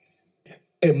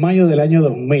En mayo del año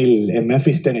 2000, en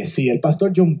Memphis, Tennessee, el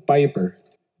pastor John Piper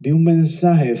dio un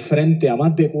mensaje frente a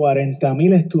más de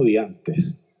 40,000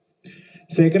 estudiantes.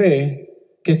 Se cree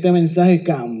que este mensaje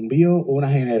cambió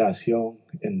una generación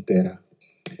entera.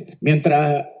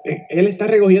 Mientras él está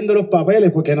recogiendo los papeles,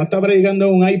 porque no está predicando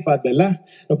en un iPad, ¿verdad?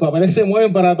 Los papeles se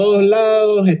mueven para todos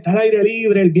lados, está al aire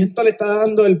libre, el viento le está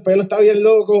dando, el pelo está bien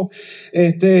loco.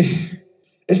 Él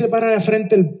se para de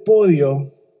frente al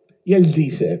podio y él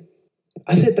dice: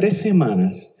 hace 3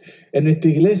 semanas en nuestra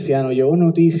iglesia nos llegó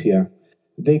noticia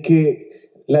de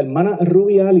que la hermana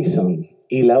Ruby Allison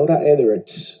y Laura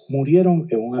Edwards murieron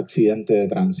en un accidente de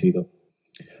tránsito.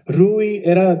 Ruby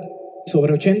era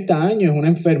sobre 80 años, una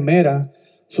enfermera,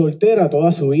 soltera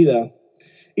toda su vida,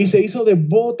 y se hizo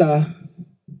devota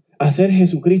a hacer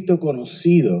Jesucristo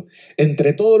conocido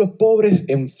entre todos los pobres,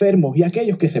 enfermos y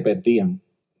aquellos que se perdían.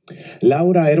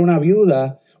 Laura era una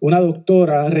viuda, una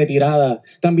doctora retirada,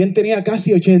 también tenía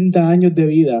casi 80 años de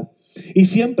vida y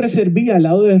siempre servía al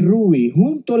lado de Ruby,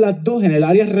 junto a las dos en el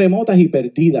áreas remotas y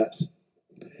perdidas.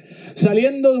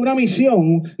 Saliendo de una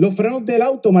misión, los frenos del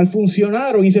auto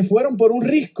malfuncionaron y se fueron por un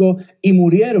risco y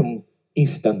murieron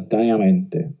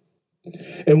instantáneamente.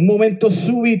 En un momento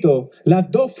súbito,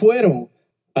 las dos fueron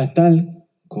a estar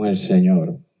con el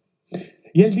Señor.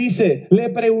 Y él dice: le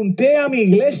pregunté a mi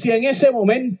iglesia en ese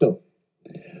momento,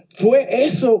 ¿fue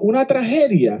eso una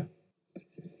tragedia?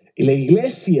 Y la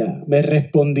iglesia me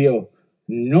respondió: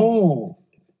 no.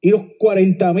 Y los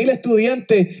 40,000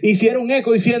 estudiantes hicieron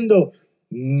eco diciendo: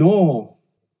 no.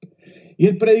 Y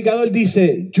el predicador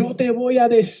dice: yo te voy a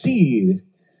decir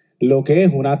lo que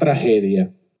es una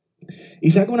tragedia.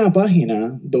 Y saca una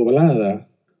página doblada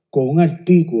con un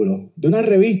artículo de una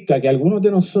revista que algunos de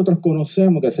nosotros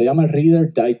conocemos que se llama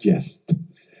Reader Digest.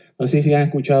 No sé si han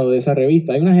escuchado de esa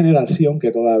revista. Hay una generación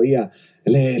que todavía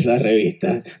lee esa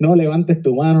revista. No levantes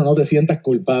tu mano, no te sientas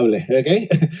culpable, ¿ok?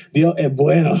 Dios es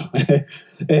bueno.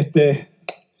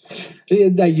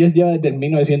 Reader Digest lleva desde el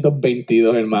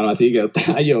 1922, hermano, así que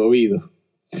ha llovido.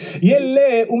 Y él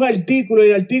lee un artículo y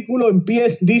el artículo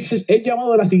dice, es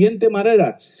llamado de la siguiente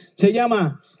manera. Se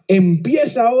llama: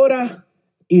 empieza ahora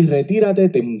y retírate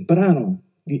temprano.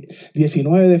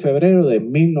 19 de febrero de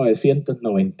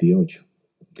 1998.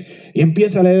 Y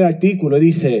empieza a leer el artículo y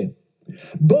dice: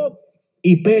 Bob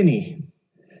y Penny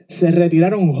se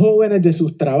retiraron jóvenes de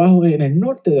sus trabajos en el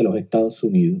norte de los Estados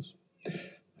Unidos.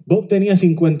 Bob tenía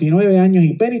 59 años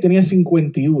y Penny tenía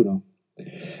 51.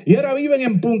 Y ahora viven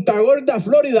en Punta Gorda,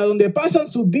 Florida, donde pasan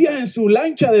sus días en su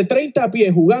lancha de 30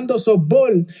 pies jugando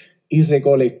softball y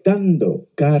recolectando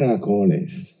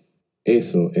caracoles.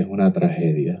 Eso es una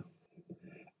tragedia.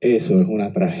 Eso es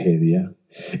una tragedia.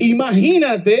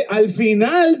 Imagínate al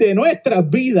final de nuestras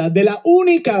vidas, de la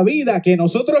única vida que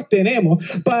nosotros tenemos,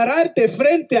 pararte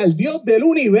frente al Dios del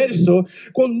universo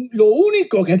con lo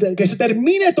único que se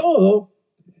termine todo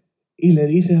y le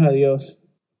dices a Dios: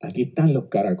 aquí están los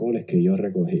caracoles que yo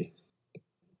recogí.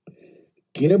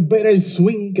 ¿Quieres ver el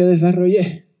swing que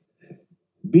desarrollé?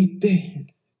 ¿Viste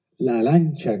la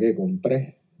lancha que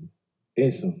compré?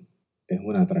 Eso es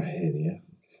una tragedia.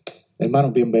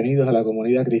 Hermanos, bienvenidos a la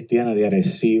comunidad cristiana de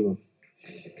Arecibo,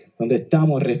 donde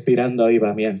estamos respirando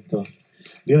avivamiento.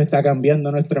 Dios está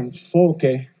cambiando nuestro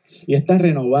enfoque y está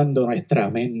renovando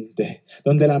nuestra mente,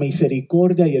 donde la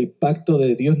misericordia y el pacto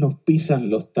de Dios nos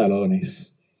pisan los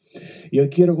talones. Y hoy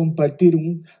quiero compartir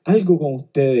algo con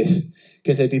ustedes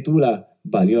que se titula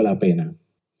Valió la pena.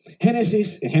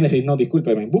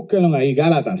 Búsquenlo ahí,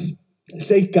 Gálatas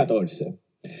 6:14.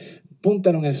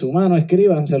 Púntenlo en su mano,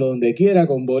 escríbanselo donde quiera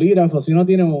con bolígrafo. Si no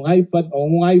tienen un iPad o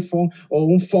un iPhone o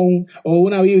un phone o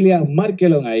una Biblia,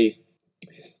 márquenlo ahí.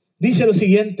 Dice lo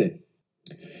siguiente: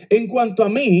 en cuanto a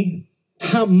mí,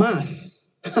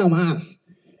 jamás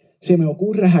se me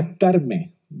ocurra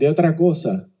jactarme de otra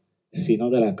cosa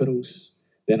sino de la cruz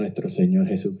de nuestro Señor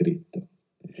Jesucristo.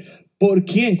 ¿Por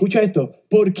quién? Escucha esto.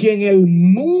 Por quien el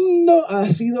mundo ha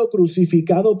sido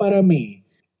crucificado para mí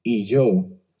y yo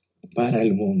para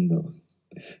el mundo.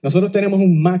 Nosotros tenemos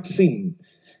un máxim,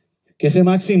 que ese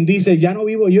máxim dice: ya no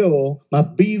vivo yo,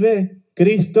 mas vive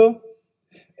Cristo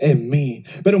en mí.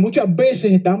 Pero muchas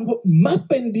veces estamos más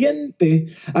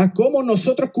pendientes a cómo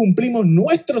nosotros cumplimos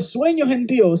nuestros sueños en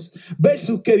Dios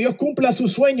versus que Dios cumpla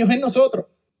sus sueños en nosotros.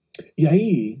 Y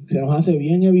ahí se nos hace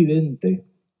bien evidente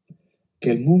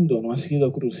que el mundo no ha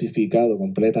sido crucificado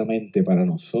completamente para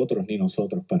nosotros, ni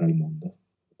nosotros para el mundo.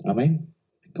 Amén.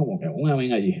 Como que un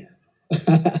amén allí.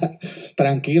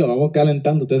 Tranquilo, vamos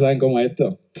calentando. Ustedes saben cómo es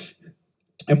esto.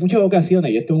 En muchas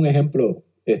ocasiones, y esto es un ejemplo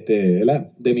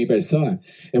 ¿verdad?, de mi persona,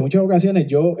 en muchas ocasiones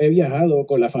yo he viajado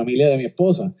con la familia de mi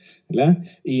esposa, ¿verdad?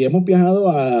 Y hemos viajado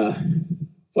a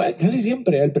Pues casi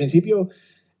siempre, al principio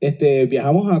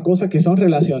viajamos a cosas que son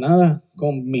relacionadas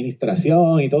con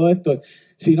administración y todo esto.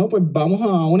 Si no, pues vamos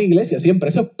a una iglesia siempre.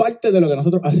 Eso es parte de lo que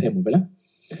nosotros hacemos, ¿verdad?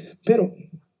 Pero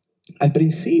al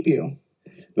principio,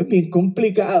 pues bien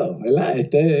complicado, ¿verdad?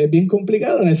 Es bien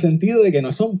complicado en el sentido de que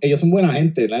ellos son buena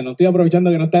gente, ¿verdad? No estoy aprovechando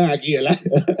que no están aquí, ¿verdad?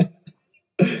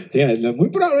 Sí, muy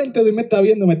probablemente Dios me está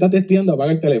viendo, me está testeando,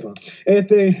 apaga el teléfono.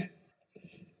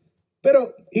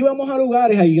 Pero íbamos a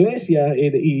lugares, a iglesias,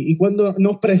 y cuando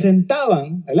nos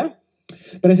presentaban, ¿verdad?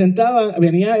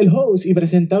 Venía el host y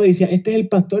presentaba y decía, este es el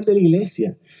pastor de la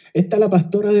iglesia, esta es la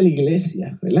pastora de la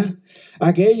iglesia, ¿verdad?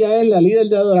 Aquella es la líder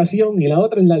de adoración y la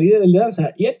otra es la líder de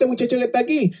danza. Y este muchacho que está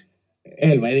aquí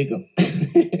es el médico.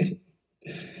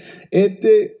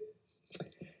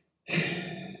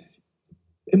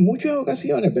 En muchas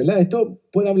ocasiones, ¿verdad? Esto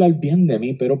puede hablar bien de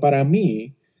mí, pero para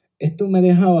mí esto me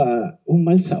dejaba un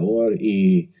mal sabor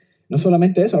y no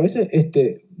solamente eso, a veces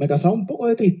me causaba un poco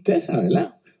de tristeza,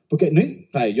 ¿verdad? Porque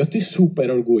yo estoy súper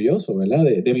orgulloso, ¿verdad?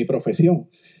 De mi profesión,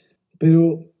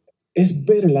 pero es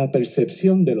ver la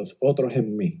percepción de los otros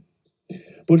en mí.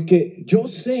 Porque yo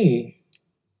sé,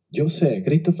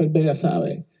 Christopher Vega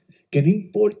sabe, que no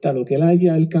importa lo que él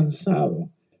haya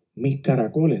alcanzado, mis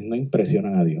caracoles no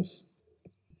impresionan a Dios.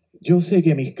 Yo sé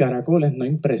que mis caracoles no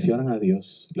impresionan a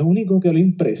Dios. Lo único que lo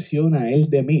impresiona a Él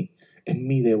de mí es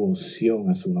mi devoción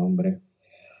a su nombre.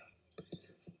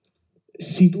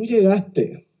 Si tú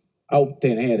llegaste a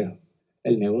obtener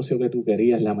el negocio que tú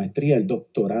querías, la maestría, el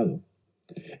doctorado,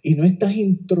 y no estás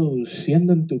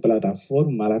introduciendo en tu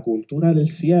plataforma la cultura del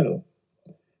cielo,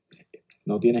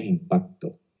 no tienes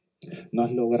impacto. No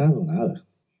has logrado nada.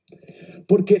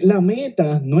 Porque la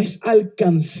meta no es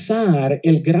alcanzar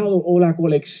el grado o la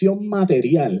colección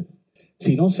material,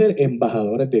 sino ser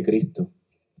embajadores de Cristo.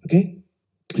 ¿Ok?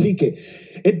 Así que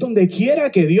es donde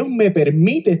quiera que Dios me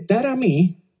permite estar a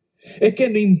mí, es que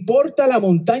no importa la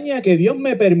montaña que Dios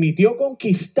me permitió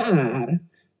conquistar,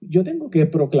 yo tengo que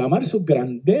proclamar sus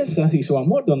grandezas y su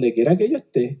amor donde quiera que yo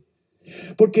esté.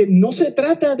 Porque no se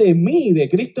trata de mí, de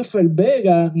Christopher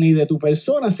Vega, ni de tu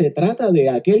persona, se trata de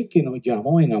aquel que nos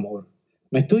llamó en amor.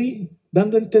 ¿Me estoy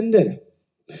dando a entender?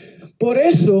 Por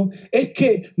eso es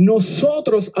que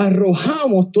nosotros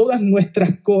arrojamos todas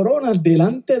nuestras coronas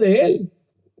delante de Él.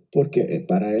 Porque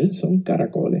para Él son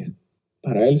caracoles.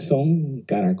 Para Él son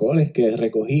caracoles que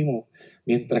recogimos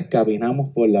mientras caminamos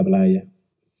por la playa.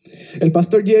 El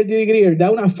pastor J.D. Greear da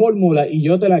una fórmula y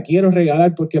yo te la quiero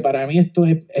regalar porque para mí esto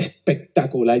es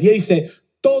espectacular. Y él dice,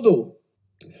 todo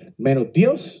menos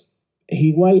Dios es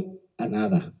igual a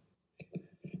nada.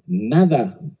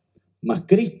 Nada más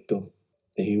Cristo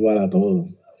es igual a todo.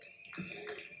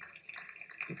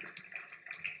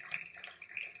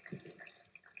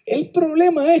 El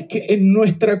problema es que en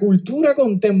nuestra cultura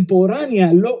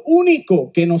contemporánea lo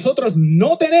único que nosotros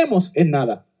no tenemos es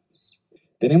nada.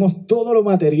 Tenemos todo lo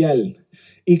material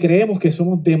y creemos que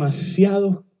somos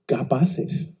demasiado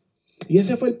capaces. Y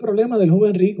ese fue el problema del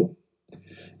joven rico.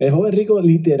 El joven rico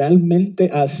literalmente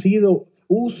ha sido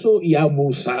uso y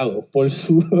abusado por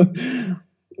su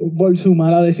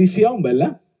mala decisión,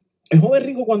 ¿verdad? El joven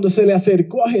rico, cuando se le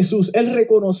acercó a Jesús, él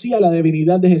reconocía la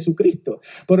divinidad de Jesucristo.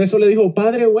 Por eso le dijo,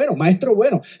 Padre bueno, Maestro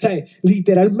bueno. O sea,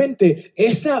 literalmente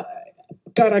esa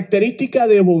característica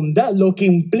de bondad lo que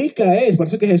implica es, por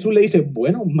eso que Jesús le dice,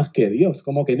 bueno más que Dios.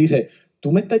 Como que dice,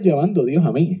 tú me estás llevando Dios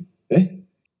a mí. ¿Ves?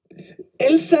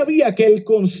 Él sabía que el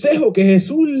consejo que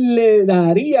Jesús le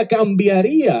daría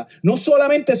cambiaría no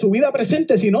solamente su vida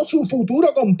presente, sino su futuro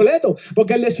completo.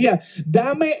 Porque él decía,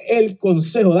 dame el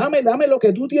consejo, dame lo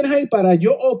que tú tienes ahí para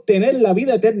yo obtener la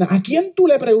vida eterna. ¿A quién tú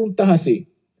le preguntas así?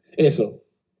 Eso.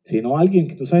 Sino a alguien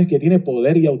que tú sabes que tiene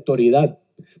poder y autoridad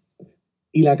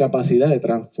y la capacidad de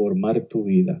transformar tu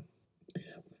vida.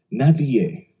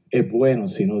 Nadie es bueno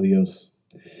sino Dios.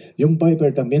 John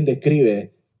Piper también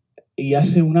describe y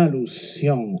hace una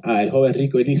alusión al joven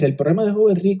rico. Él dice, el problema del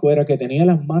joven rico era que tenía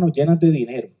las manos llenas de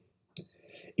dinero.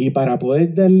 Y para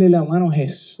poder darle la mano a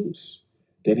Jesús,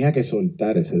 tenía que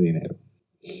soltar ese dinero.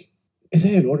 Ese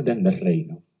es el orden del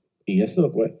reino. Y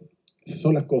eso, pues, esas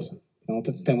son las cosas.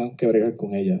 Nosotros tenemos que bregar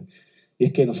con ellas. Y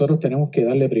es que nosotros tenemos que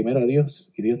darle primero a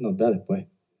Dios y Dios nos da después.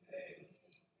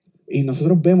 Y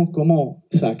nosotros vemos cómo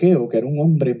Zaqueo, que era un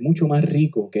hombre mucho más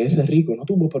rico que ese rico, no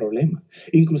tuvo problema.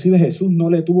 Inclusive Jesús no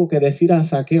le tuvo que decir a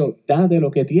Zaqueo, da de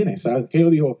lo que tienes. Zaqueo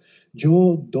dijo,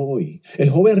 yo doy. El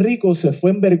joven rico se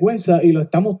fue en vergüenza y lo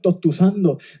estamos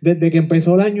tostuzando desde que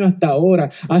empezó el año hasta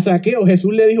ahora. A Zaqueo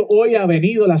Jesús le dijo, hoy ha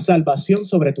venido la salvación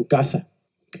sobre tu casa.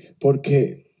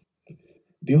 Porque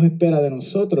Dios espera de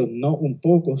nosotros no un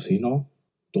poco, sino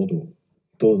todo.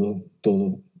 Todo,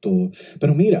 todo, todo.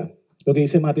 Pero mira, lo que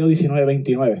dice Mateo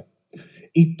 19:29.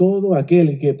 Y todo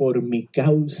aquel que por mi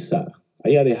causa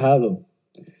haya dejado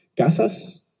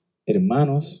casas,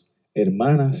 hermanos,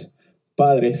 hermanas,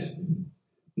 padres,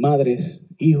 madres,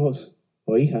 hijos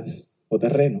o hijas o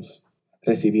terrenos,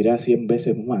 recibirá 100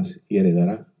 veces más y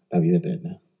heredará la vida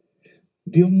eterna.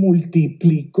 Dios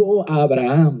multiplicó a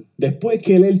Abraham después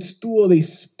que él estuvo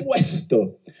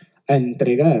dispuesto a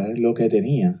entregar lo que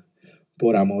tenía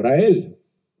por amor a él.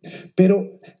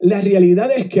 Pero la realidad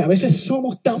es que a veces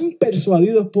somos tan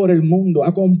persuadidos por el mundo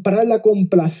a comprar la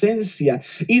complacencia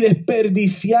y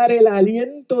desperdiciar el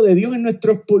aliento de Dios en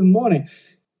nuestros pulmones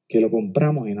que lo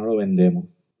compramos y no lo vendemos.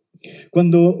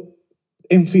 Cuando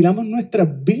enfilamos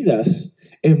nuestras vidas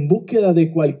en búsqueda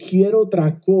de cualquier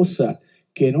otra cosa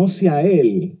que no sea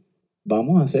Él,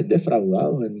 vamos a ser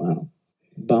defraudados, hermano.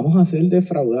 Vamos a ser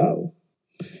defraudados.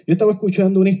 Yo estaba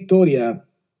escuchando una historia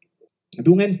de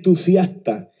un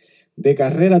entusiasta de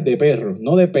carreras de perros,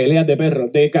 no de peleas de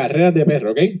perros, de carreras de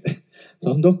perros, ¿ok?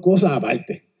 Son dos cosas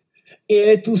aparte. Y el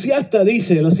entusiasta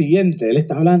dice lo siguiente, él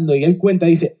está hablando y él cuenta,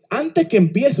 dice, antes que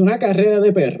empiece una carrera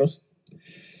de perros,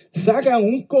 sacan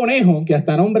un conejo que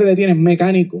hasta nombre le tienen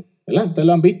mecánico, ¿verdad? Ustedes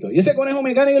lo han visto. Y ese conejo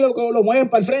mecánico lo mueven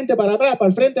para el frente, para atrás, para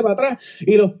el frente, para atrás.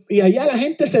 Y allá la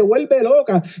gente se vuelve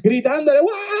loca, gritándole,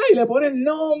 ¡guau! Y le ponen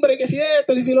nombre, que si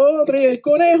esto, que si lo otro. Y el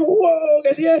conejo, ¡wow!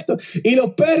 Que si esto. Y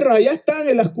los perros allá están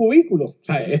en los cubículos, o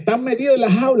sea, están metidos en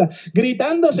las jaulas,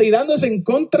 gritándose y dándose en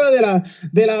contra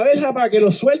de la verja para que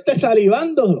los suelte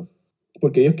salivando.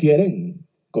 Porque ellos quieren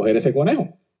coger ese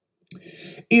conejo.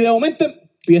 Y de momento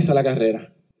empieza la carrera.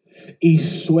 Y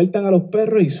sueltan a los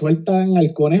perros y sueltan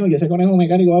al conejo y ese conejo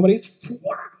mecánico va por ahí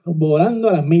volando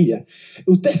a las millas.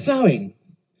 Ustedes saben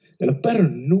que los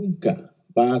perros nunca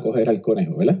van a coger al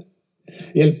conejo, ¿verdad?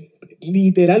 Y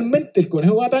literalmente el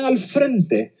conejo va tan al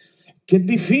frente que es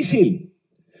difícil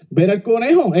ver al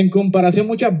conejo en comparación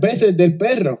muchas veces del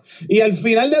perro. Y al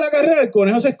final de la carrera el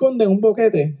conejo se esconde en un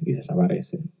boquete y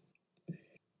desaparece.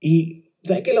 Y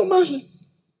 ¿sabes qué es lo más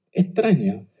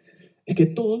extraño? Es que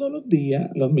todos los días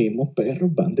los mismos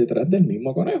perros van detrás del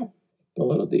mismo conejo.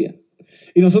 Todos los días.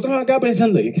 Y nosotros acá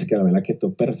pensando, y es que la verdad es que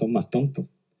estos perros son más tontos.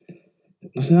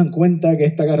 No se dan cuenta que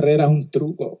esta carrera es un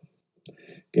truco.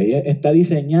 Que está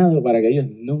diseñado para que ellos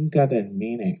nunca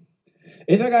terminen.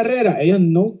 Esa carrera ellos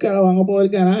nunca la van a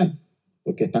poder ganar.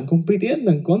 Porque están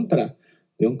compitiendo en contra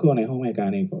de un conejo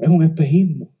mecánico. Es un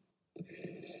espejismo.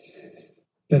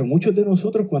 Pero muchos de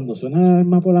nosotros cuando suena la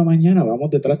alarma por la mañana vamos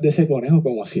detrás de ese conejo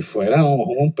como si fuéramos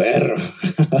un perro.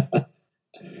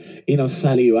 Y nos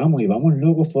salivamos y vamos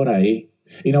locos por ahí.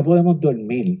 Y no podemos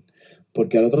dormir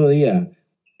porque al otro día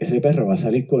ese perro va a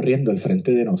salir corriendo al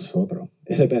frente de nosotros.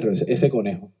 Ese perro, ese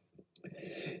conejo.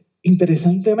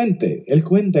 Interesantemente, él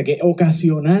cuenta que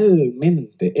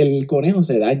ocasionalmente el conejo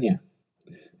se daña.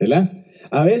 ¿Verdad?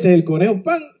 A veces el conejo,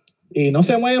 ¡pam!, y no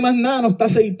se mueve más nada, no está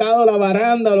aceitado la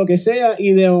baranda o lo que sea,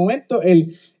 y de momento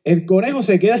el conejo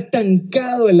se queda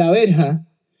estancado en la verja,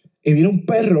 y viene un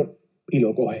perro y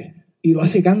lo coge, y lo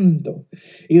hace canto.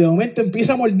 Y de momento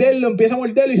empieza a morderlo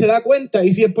y se da cuenta,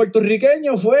 y si el perro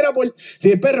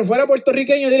fuera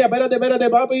puertorriqueño, diría, espérate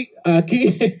papi,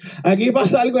 aquí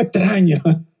pasa algo extraño.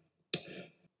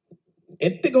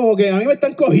 Como que a mí me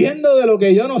están cogiendo de lo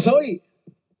que yo no soy.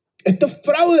 Esto es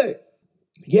fraude.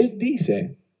 Y él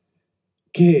dice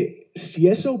que si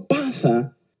eso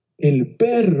pasa, el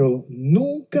perro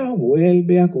nunca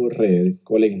vuelve a correr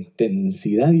con la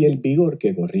intensidad y el vigor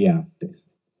que corría antes.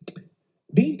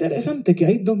 Bien interesante que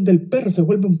ahí es donde el perro se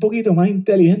vuelve un poquito más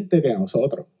inteligente que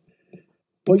nosotros.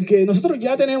 Porque nosotros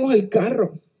ya tenemos el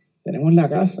carro, tenemos la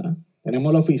casa,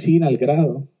 tenemos la oficina, el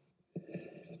grado.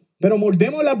 Pero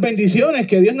mordemos las bendiciones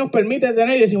que Dios nos permite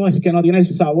tener y decimos, es que no tiene el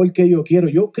sabor que yo quiero.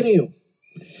 Yo creo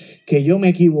que yo me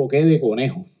equivoqué de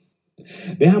conejo.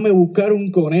 Déjame buscar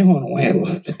un conejo nuevo.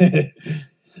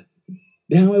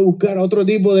 Déjame buscar otro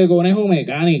tipo de conejo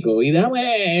mecánico. Y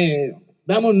dame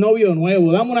un novio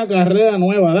nuevo. Dame una carrera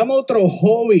nueva. Dame otro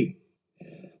hobby.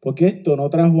 Porque esto no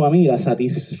trajo a mí la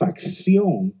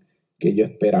satisfacción que yo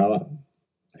esperaba.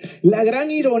 La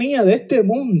gran ironía de este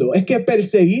mundo es que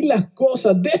perseguir las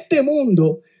cosas de este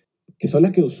mundo, que son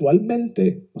las que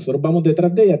usualmente nosotros vamos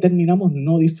detrás de ellas, terminamos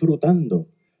no disfrutando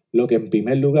lo que en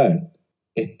primer lugar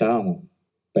estábamos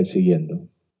persiguiendo.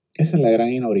 Esa es la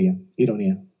gran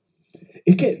ironía.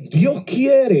 Es que Dios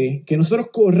quiere que nosotros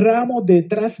corramos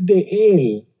detrás de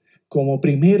Él como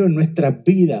primero en nuestras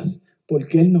vidas,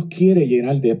 porque Él nos quiere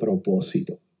llenar de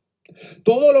propósito.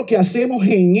 Todo lo que hacemos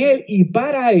en Él y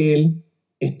para Él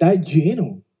está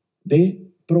lleno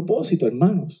de propósito,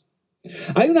 hermanos.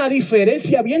 Hay una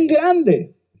diferencia bien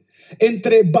grande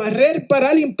entre barrer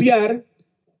para limpiar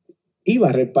y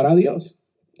barrer para Dios.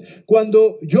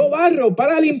 Cuando yo barro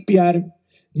para limpiar,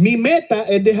 mi meta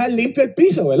es dejar limpio el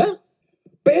piso, ¿verdad?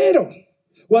 Pero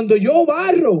cuando yo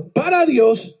barro para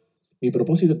Dios, mi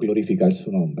propósito es glorificar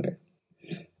su nombre.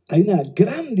 Hay una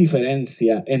gran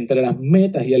diferencia entre las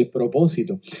metas y el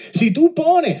propósito. Si tú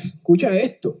pones, escucha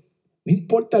esto, no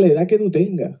importa la edad que tú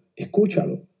tengas,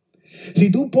 escúchalo. Si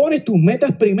tú pones tus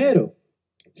metas primero,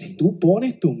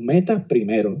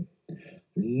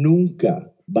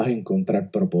 nunca vas a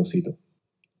encontrar propósito.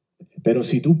 Pero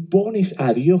si tú pones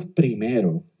a Dios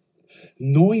primero,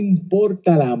 no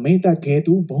importa la meta que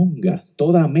tú pongas,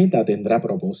 toda meta tendrá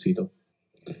propósito.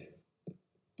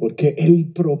 Porque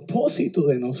el propósito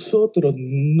de nosotros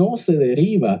no se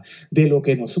deriva de lo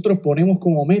que nosotros ponemos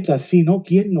como meta, sino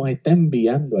quién nos está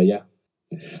enviando allá.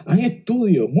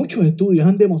 Muchos estudios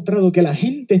han demostrado que la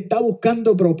gente está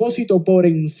buscando propósito por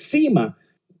encima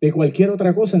de cualquier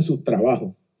otra cosa en sus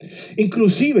trabajos.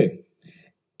 Inclusive,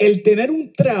 el tener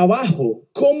un trabajo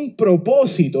con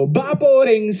propósito va por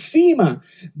encima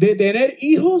de tener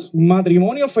hijos,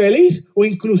 matrimonio feliz o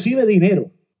inclusive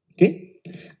dinero. ¿Qué?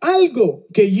 Algo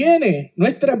que llene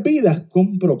nuestras vidas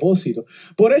con propósito.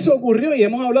 Por eso ocurrió, y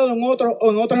hemos hablado en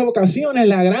otras ocasiones,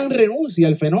 la gran renuncia,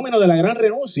 el fenómeno de la gran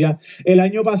renuncia. El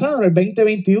año pasado, en el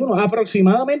 2021,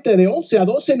 aproximadamente de 11 a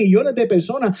 12 millones de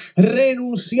personas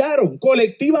renunciaron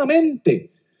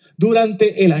colectivamente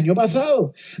durante el año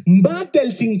pasado. Más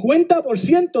del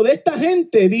 50% de esta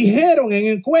gente dijeron en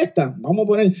encuestas, vamos a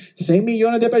poner 6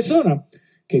 millones de personas,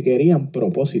 que querían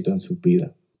propósito en sus vidas.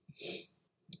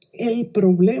 El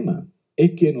problema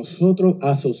es que nosotros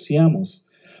asociamos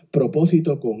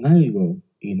propósito con algo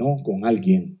y no con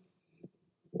alguien.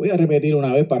 Voy a repetir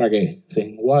una vez para que se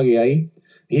enjuague ahí,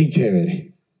 bien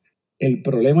chévere. El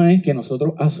problema es que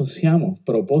nosotros asociamos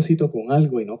propósito con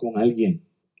algo y no con alguien.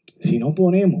 Si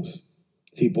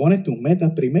pones tus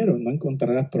metas primero, no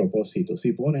encontrarás propósito.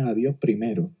 Si pones a Dios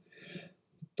primero,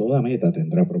 toda meta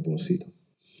tendrá propósito.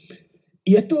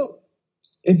 Y esto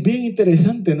es bien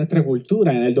interesante en nuestra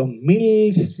cultura. En el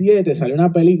 2007 salió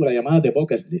una película llamada The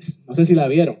Bucket List. No sé si la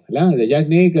vieron, ¿verdad? De Jack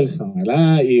Nicholson,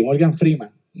 ¿verdad? Y Morgan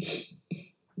Freeman.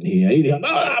 Y ahí dijeron, ¡no,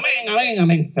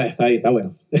 amén! Está ahí, está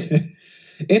bueno.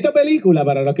 Esta película,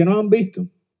 para los que no han visto,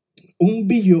 un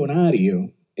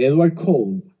billonario, Edward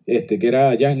Cole, que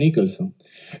era Jack Nicholson,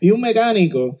 y un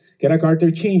mecánico, que era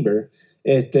Carter Chamber,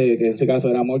 que en ese caso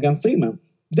era Morgan Freeman,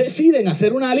 deciden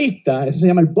hacer una lista, eso se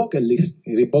llama el bucket list.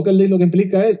 Y el bucket list lo que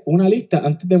implica es una lista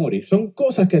antes de morir. Son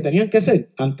cosas que tenían que hacer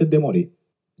antes de morir.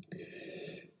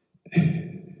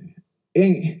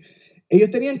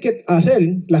 Ellos tenían que hacer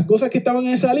las cosas que estaban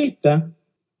en esa lista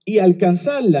y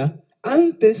alcanzarlas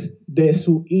antes de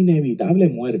su inevitable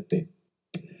muerte.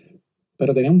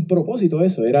 Pero tenía un propósito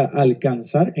eso, era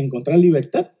encontrar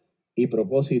libertad y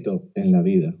propósito en la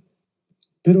vida.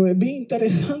 Pero es bien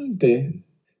interesante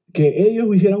que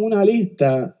ellos hicieran una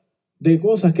lista de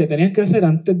cosas que tenían que hacer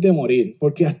antes de morir,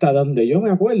 porque hasta donde yo me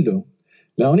acuerdo,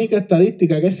 la única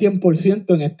estadística que es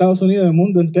 100% en Estados Unidos y el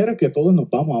mundo entero es que todos nos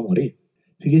vamos a morir.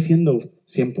 Sigue siendo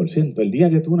 100%. El día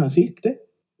que tú naciste,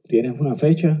 tienes una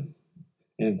fecha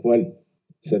en la cual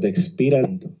se te expira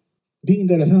el tiempo. Bien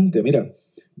interesante, mira,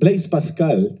 Blaise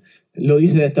Pascal lo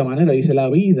dice de esta manera, dice, la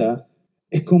vida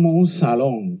es como un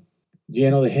salón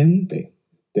lleno de gente,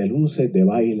 de luces, de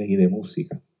baile y de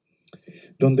música,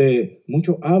 donde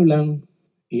muchos hablan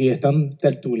y están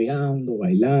tertuleando,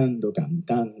 bailando,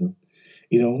 cantando.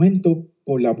 Y de momento,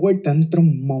 por la puerta entra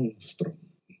un monstruo.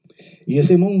 Y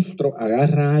ese monstruo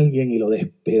agarra a alguien y lo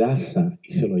despedaza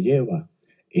y se lo lleva.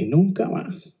 Y nunca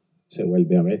más se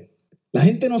vuelve a ver. La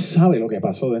gente no sabe lo que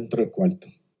pasó dentro del cuarto.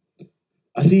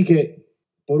 Así que,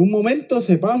 por un momento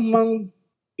se pasman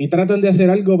y tratan de hacer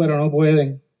algo, pero no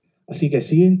pueden. Así que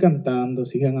siguen cantando,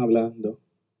 siguen hablando.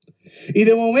 Y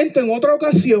de momento, en otra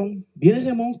ocasión, viene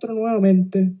ese monstruo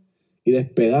nuevamente y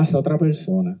despedaza a otra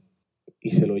persona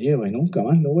y se lo lleva y nunca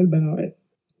más lo vuelven a ver.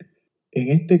 En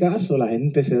este caso, la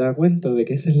gente se da cuenta de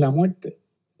que esa es la muerte.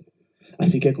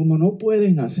 Así que como no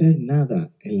pueden hacer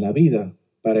nada en la vida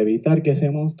para evitar que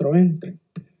ese monstruo entre,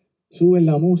 suben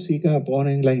la música,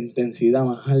 ponen la intensidad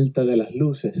más alta de las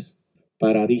luces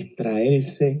para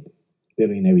distraerse de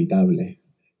lo inevitable.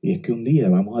 Y es que un día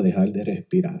vamos a dejar de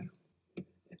respirar.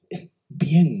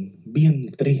 Bien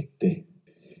triste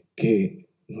que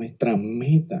nuestra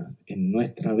meta en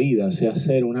nuestra vida sea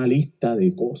hacer una lista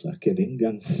de cosas que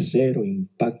tengan cero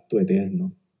impacto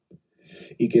eterno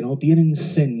y que no tienen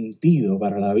sentido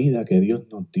para la vida que Dios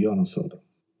nos dio a nosotros.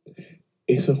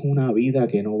 Eso es una vida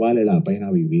que no vale la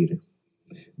pena vivir.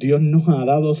 Dios nos ha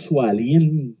dado su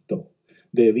aliento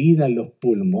de vida en los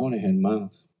pulmones,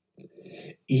 hermanos.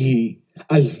 Y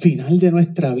Al final de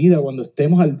nuestra vida, cuando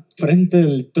estemos al frente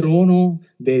del trono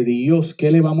de Dios,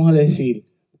 ¿qué le vamos a decir?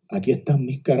 Aquí están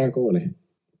mis caracoles.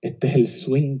 Este es el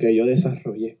swing que yo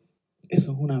desarrollé.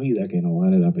 Eso es una vida que no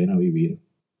vale la pena vivir.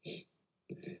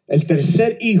 El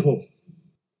tercer hijo,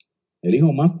 el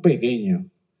hijo más pequeño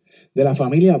de la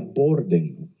familia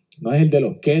Borden, no es el de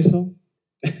los quesos,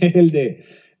 es el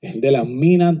de las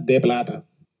minas de plata.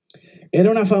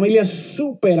 Era una familia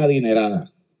súper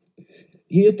adinerada.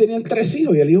 Y ellos tenían 3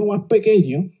 hijos, y el hijo más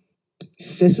pequeño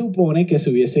se supone que se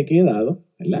hubiese quedado,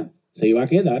 ¿verdad? Se iba a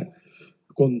quedar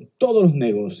con todos los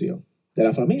negocios de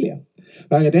la familia.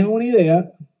 Para que tengan una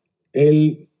idea,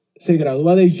 él se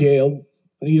gradúa de Yale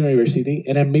University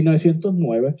en el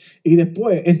 1909 y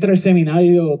después entra al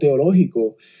seminario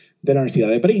teológico de la Universidad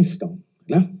de Princeton,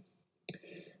 ¿verdad?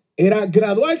 Era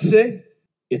graduarse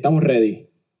y estamos ready.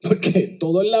 Porque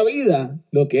todo en la vida,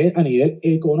 lo que es a nivel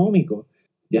económico,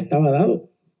 ya estaba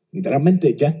dado.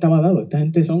 Literalmente ya estaba dado. Esta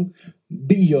gente son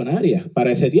billonarias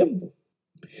para ese tiempo.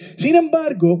 Sin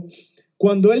embargo,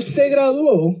 cuando él se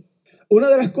graduó, una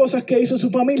de las cosas que hizo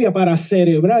su familia para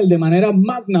celebrar de manera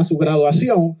magna su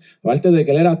graduación, aparte de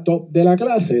que él era top de la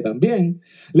clase también,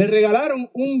 le regalaron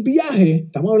un viaje,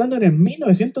 estamos hablando en el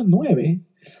 1909,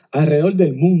 alrededor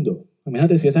del mundo.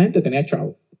 Imagínate si esa gente tenía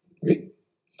chavo. ¿Okay?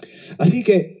 Así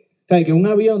que, ¿sabes? Que un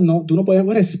avión, tú no podías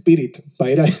coger Spirit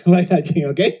para ir allí,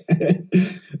 ¿ok?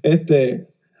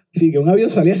 Sí, que un avión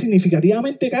salía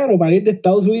significativamente caro para ir de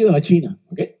Estados Unidos a China,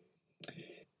 ¿ok?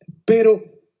 Pero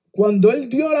cuando él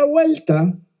dio la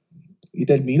vuelta y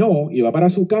terminó y va para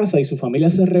su casa y su familia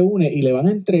se reúne y le van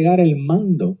a entregar el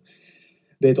mando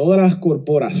de todas las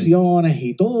corporaciones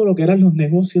y todo lo que eran los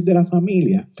negocios de la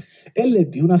familia, él les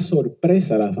dio una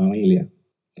sorpresa a la familia.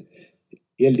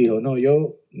 Y él dijo, no,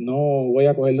 yo no voy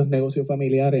a coger los negocios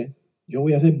familiares, yo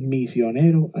voy a ser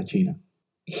misionero a China.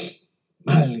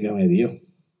 Válgame Dios.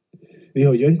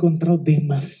 Dijo, yo he encontrado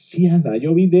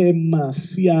yo vi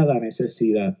demasiada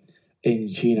necesidad en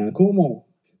China. ¿Cómo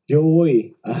yo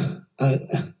voy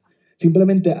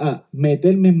simplemente a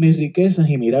meterme en mis riquezas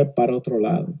y mirar para otro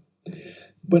lado?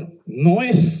 Bueno, no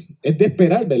es de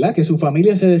esperar, ¿verdad? Que su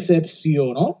familia se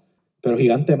decepcionó, pero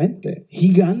gigantemente.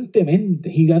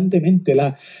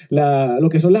 Lo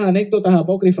que son las anécdotas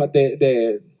apócrifas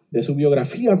de su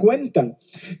biografía cuentan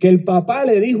que el papá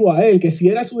le dijo a él que si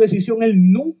era su decisión,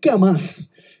 él nunca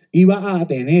más iba a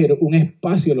tener un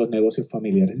espacio en los negocios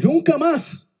familiares. Nunca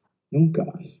más.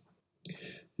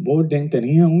 Borden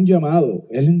tenía un llamado.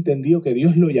 Él entendió que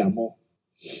Dios lo llamó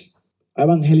a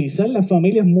evangelizar las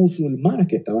familias musulmanas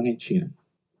que estaban en China.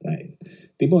 El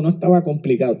tipo no estaba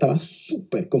complicado, estaba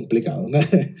súper complicado.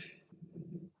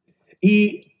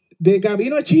 Y de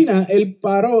camino a China, él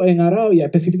paró en Arabia,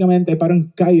 específicamente paró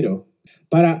en Cairo,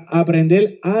 para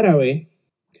aprender árabe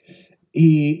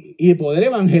y poder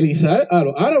evangelizar a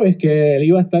los árabes que él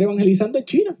iba a estar evangelizando en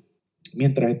China.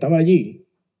 Mientras estaba allí,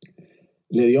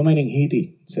 le dio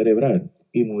meningitis cerebral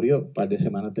y murió un par de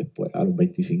semanas después, a los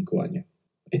 25 años.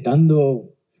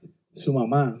 Estando su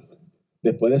mamá,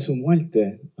 después de su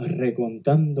muerte,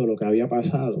 recontando lo que había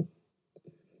pasado,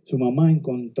 su mamá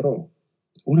encontró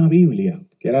una Biblia,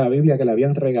 que era la Biblia que le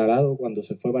habían regalado cuando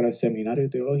se fue para el seminario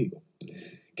teológico,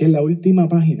 que en la última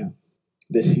página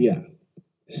decía,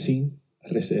 sin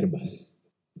reservas.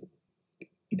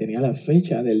 Y tenía la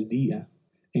fecha del día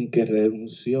en que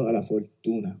renunció a la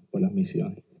fortuna por las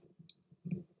misiones.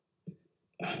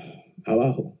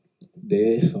 Abajo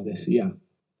de eso decía,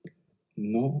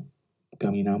 no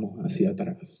caminamos hacia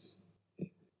atrás.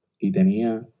 Y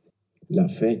tenía la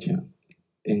fecha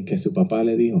en que su papá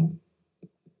le dijo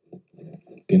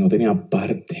que no tenía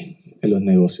parte en los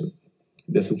negocios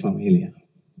de su familia.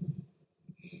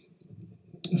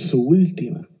 Su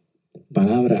última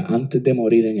palabra antes de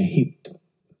morir en Egipto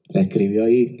la escribió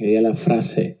ahí, ella la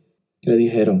frase, le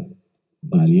dijeron,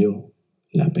 valió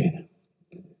la pena.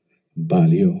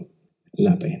 Valió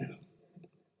la pena.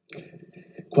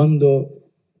 Cuando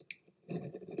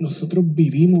nosotros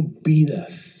vivimos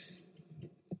vidas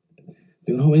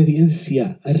de una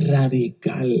obediencia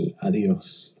radical a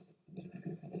Dios,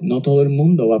 no todo el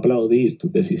mundo va a aplaudir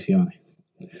tus decisiones.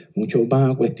 Muchos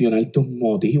van a cuestionar tus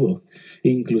motivos.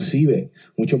 Inclusive,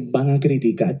 muchos van a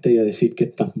criticarte y a decir que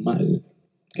estás mal,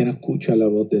 que no escuchas la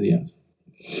voz de Dios.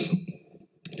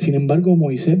 Sin embargo,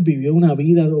 Moisés vivió una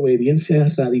vida de obediencia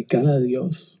radical a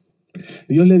Dios.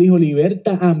 Dios le dijo,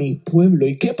 liberta a mi pueblo.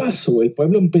 ¿Y qué pasó? El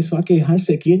pueblo empezó a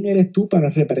quejarse. ¿Quién eres tú para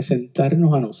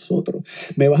representarnos a nosotros?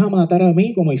 ¿Me vas a matar a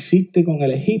mí como hiciste con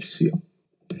el egipcio?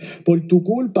 Por tu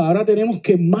culpa ahora tenemos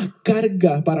que más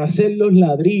carga para hacer los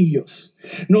ladrillos.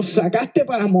 Nos sacaste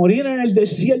para morir en el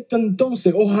desierto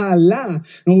entonces. Ojalá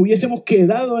nos hubiésemos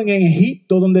quedado en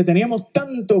Egipto donde teníamos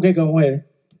tanto que comer.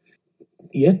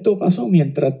 Y esto pasó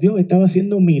mientras Dios estaba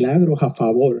haciendo milagros a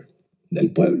favor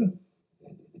del pueblo.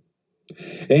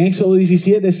 En Éxodo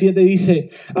 17:7 dice,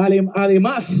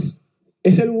 además,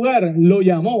 ese lugar lo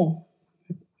llamó,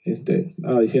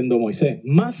 estaba diciendo Moisés,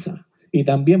 Masa y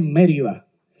también Meriba,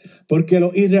 porque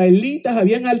los israelitas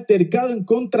habían altercado en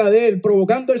contra de él,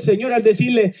 provocando al Señor al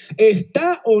decirle,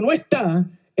 ¿está o no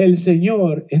está el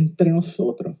Señor entre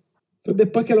nosotros? Entonces,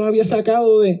 después que los había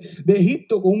sacado de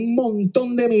Egipto con un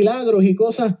montón de milagros y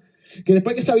cosas, que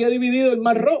después que se había dividido el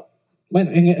Mar Rojo,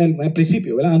 bueno, en el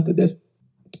principio, ¿verdad? Antes de eso.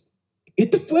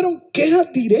 Estas fueron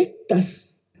quejas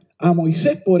directas a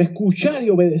Moisés por escuchar y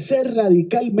obedecer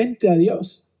radicalmente a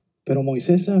Dios. Pero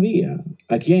Moisés sabía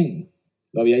a quién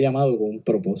lo había llamado con un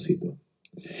propósito.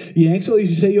 Y en Éxodo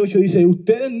 16:8 dice,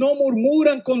 ustedes no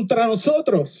murmuran contra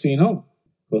nosotros, sino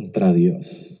contra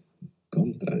Dios.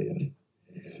 Contra Dios.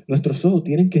 Nuestros ojos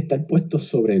tienen que estar puestos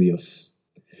sobre Dios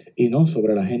y no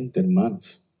sobre la gente,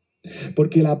 hermanos.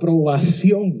 Porque la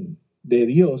aprobación de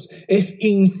Dios es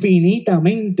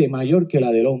infinitamente mayor que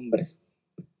la del hombre.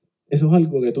 Eso es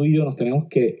algo que tú y yo nos tenemos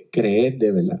que creer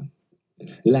de verdad.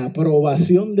 La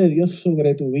aprobación de Dios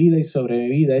sobre tu vida y sobre mi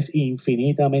vida es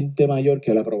infinitamente mayor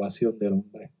que la aprobación del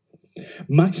hombre.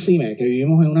 Máxime que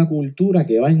vivimos en una cultura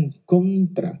que va en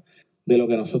contra de lo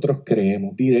que nosotros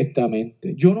creemos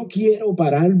directamente. Yo no quiero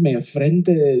pararme al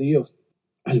frente de Dios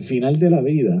al final de la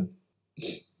vida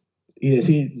y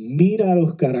decir, mira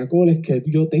los caracoles que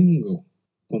yo tengo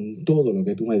con todo lo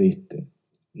que tú me diste.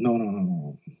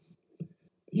 No.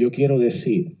 Yo quiero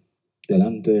decir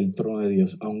delante del trono de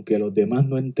Dios, aunque los demás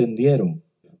no entendieron,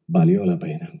 valió la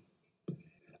pena.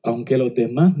 Aunque los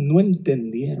demás no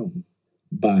entendieron,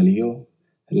 valió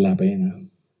la pena.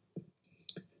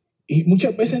 Y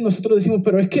muchas veces nosotros decimos,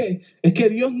 pero es que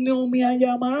Dios no me ha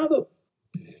llamado.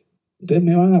 Ustedes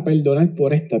me van a perdonar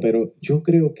por esta, pero yo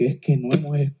creo que es que no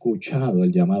hemos escuchado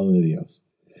el llamado de Dios.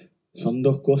 Son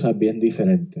dos cosas bien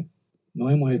diferentes. No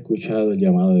hemos escuchado el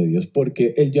llamado de Dios,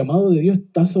 porque el llamado de Dios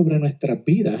está sobre nuestras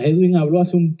vidas. Edwin habló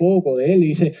hace un poco de él y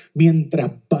dice,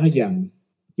 mientras vayan.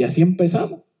 Y así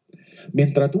empezamos.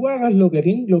 Mientras tú hagas lo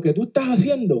que tú estás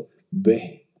haciendo,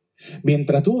 ve.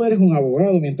 Mientras tú eres un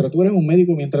abogado, mientras tú eres un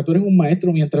médico, mientras tú eres un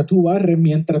maestro, mientras tú barres,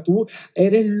 mientras tú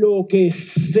eres lo que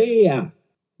sea,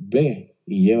 ve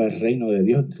y lleva el reino de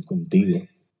Dios contigo.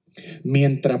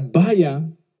 Mientras vaya,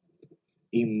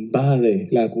 invade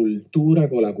la cultura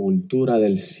con la cultura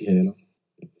del cielo.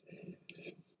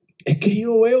 Es que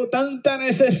yo veo tanta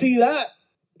necesidad.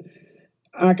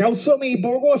 ¿Acaso mi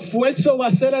poco esfuerzo va a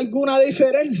hacer alguna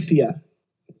diferencia?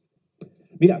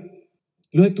 Mira,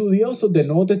 los estudiosos del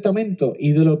Nuevo Testamento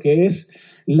y de lo que es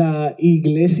la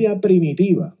iglesia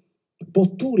primitiva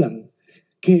postulan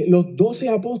que los 12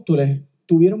 apóstoles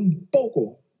tuvieron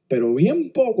poco, pero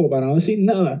bien poco, para no decir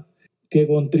nada, que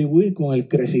contribuir con el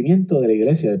crecimiento de la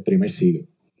iglesia del primer siglo.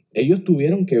 Ellos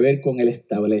tuvieron que ver con el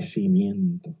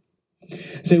establecimiento.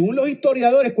 Según los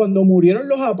historiadores, cuando murieron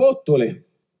los apóstoles,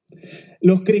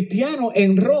 los cristianos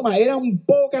en Roma eran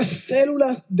pocas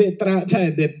células de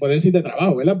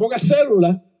trabajo, ¿verdad? Pocas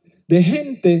células de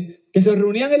gente que se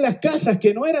reunían en las casas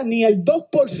que no eran ni el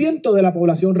 2% de la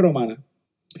población romana.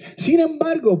 Sin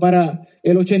embargo, para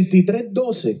el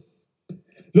 83-12,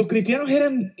 los cristianos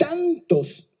eran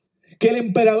tantos que el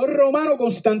emperador romano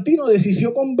Constantino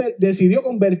decidió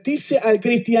convertirse al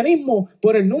cristianismo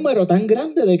por el número tan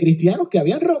grande de cristianos que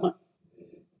había en Roma.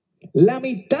 La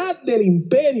mitad del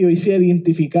imperio y se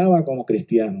identificaba como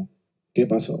cristiano. ¿Qué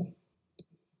pasó?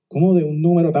 ¿Cómo de un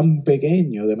número tan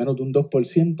pequeño, de menos de un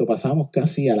 2%, pasamos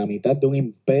casi a la mitad de un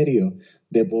imperio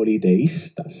de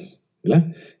politeístas,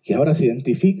 ¿verdad? Que ahora se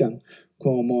identifican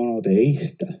como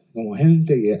monoteístas, como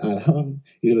gente que alaban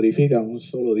y glorifican a un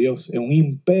solo Dios, en un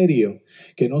imperio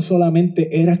que no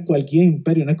solamente era cualquier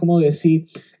imperio, no es como decir,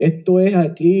 esto es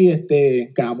aquí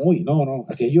Camuy, no,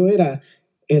 aquello era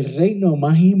el reino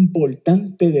más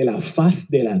importante de la faz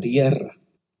de la tierra.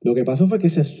 Lo que pasó fue que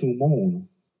se sumó uno.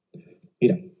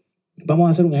 Mira, vamos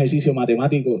a hacer un ejercicio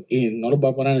matemático y no lo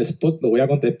voy a poner en el spot, lo voy a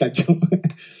contestar yo.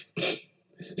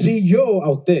 Si yo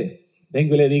a usted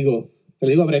vengo y le digo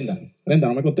a Brenda,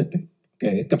 no me conteste,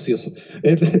 que es capcioso.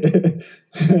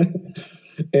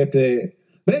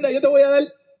 Brenda, yo te voy a dar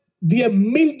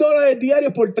 $10,000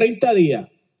 diarios por 30 días.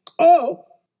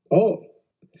 O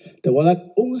te voy a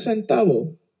dar 1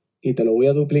 centavo y te lo voy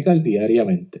a duplicar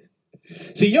diariamente.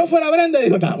 Si yo fuera Brenda,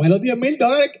 digo, dame los $10,000,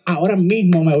 ahora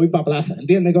mismo me voy para plaza,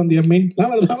 ¿entiendes? Con 10,000,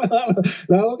 dámelo.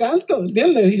 Lo hago canto,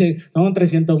 ¿entiendes? Dice, son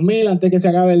 300,000 antes que se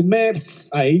acabe el mes,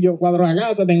 ahí yo cuadro la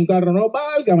casa, tengo un carro, no,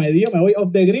 válgame Dios, me voy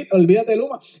off the grid, olvídate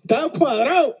Luma. Estamos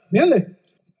cuadrados, ¿entiendes?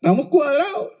 Estamos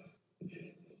cuadrados.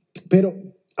 Pero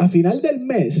a final del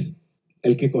mes,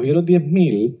 el que cogió los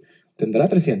 10,000 tendrá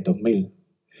 300,000.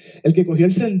 El que cogió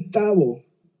el centavo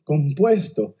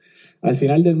compuesto, al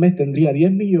final del mes tendría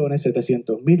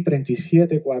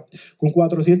 10,700,037 con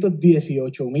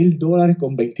 $418,000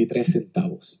 con 23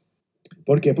 centavos.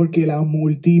 ¿Por qué? Porque la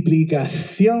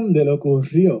multiplicación de lo que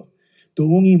ocurrió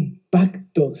tuvo un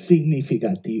impacto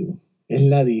significativo. Es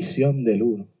la adición del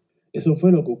 1. Eso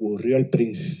fue lo que ocurrió al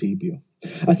principio.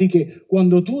 Así que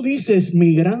cuando tú dices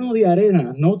mi grano de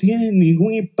arena no tiene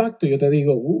ningún impacto, yo te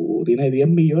digo, tiene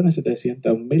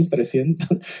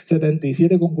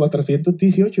 10,700,377 con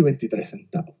 418 y 23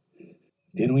 centavos.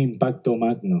 Tiene un impacto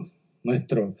magno.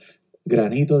 Nuestro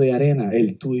granito de arena,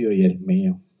 el tuyo y el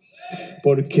mío.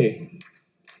 ¿Por qué?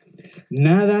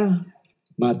 Nada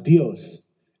más Dios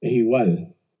es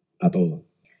igual a todo.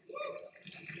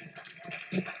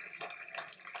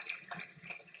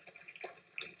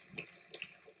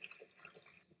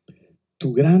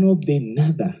 Tu grano de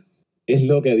nada es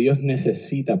lo que Dios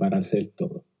necesita para hacer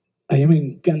todo. A mí me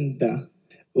encanta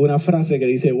una frase que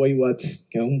dice Wade Watts,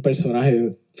 que es un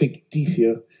personaje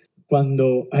ficticio,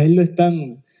 cuando a él lo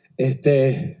están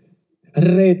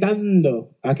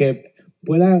retando a que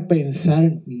pueda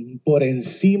pensar por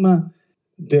encima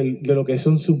de lo que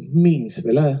son sus means,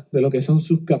 ¿verdad? De lo que son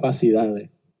sus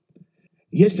capacidades.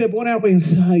 Y él se pone a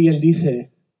pensar y él dice,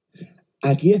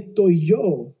 aquí estoy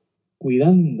yo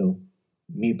cuidando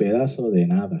mi pedazo de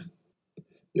nada.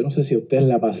 Yo no sé si a usted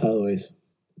le ha pasado eso.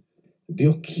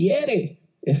 Dios quiere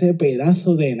ese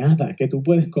pedazo de nada que tú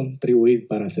puedes contribuir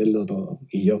para hacerlo todo.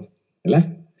 Y yo,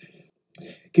 ¿verdad?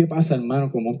 ¿Qué pasa, hermano?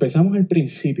 Como empezamos al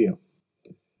principio,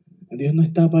 Dios no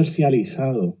está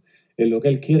parcializado en lo que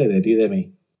Él quiere de ti y de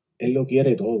mí. Él lo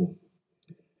quiere todo.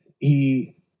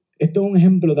 Y esto es un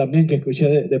ejemplo también que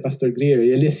escuché de Pastor Greer.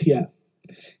 Y él decía,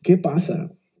 ¿qué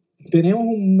pasa? Tenemos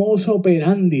un modus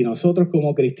operandi nosotros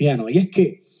como cristianos, y es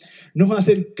que nos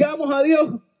acercamos a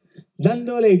Dios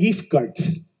dándole gift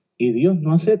cards, y Dios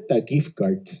no acepta gift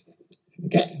cards.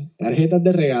 ¿Qué? Tarjetas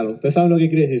de regalo. Usted sabe lo que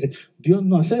quiere decir. Dios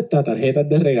no acepta tarjetas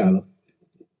de regalo.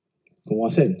 ¿Cómo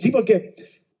hacer? Sí, porque,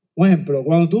 por ejemplo,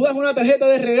 cuando tú das una tarjeta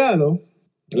de regalo,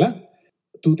 ¿verdad?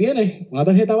 Tú tienes una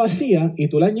tarjeta vacía y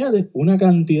tú le añades una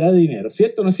cantidad de dinero,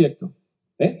 ¿cierto o no es cierto?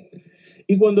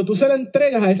 Y cuando tú se la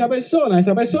entregas a esa persona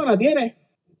tiene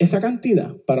esa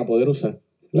cantidad para poder usar,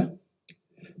 ¿verdad?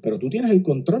 Pero tú tienes el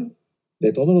control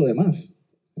de todo lo demás,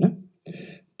 ¿verdad?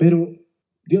 Pero,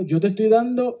 Dios, yo te estoy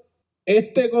dando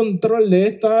este control de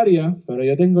esta área, pero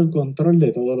yo tengo el control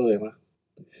de todo lo demás.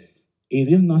 Y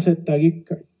Dios no acepta gift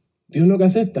card. Dios lo que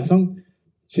acepta son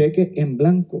cheques en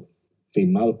blanco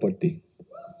firmados por ti.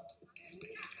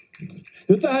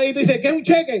 Tú estás ahí y tú dices, ¿qué es un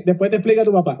cheque? Después te explica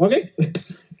tu papá, ¿ok?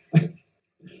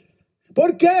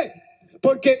 ¿Por qué?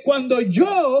 Porque cuando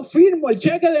yo firmo el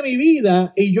cheque de mi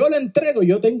vida y yo lo entrego,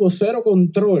 yo tengo cero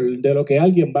control de lo que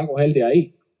alguien va a coger de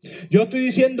ahí. Yo estoy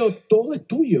diciendo, todo es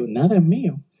tuyo, nada es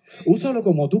mío. Úsalo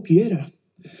como tú quieras.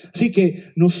 Así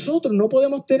que nosotros no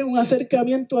podemos tener un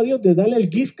acercamiento a Dios de darle el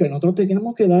gift card. Nosotros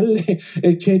tenemos que darle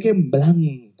el cheque en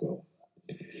blanco.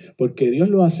 Porque Dios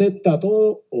lo acepta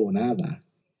todo o nada.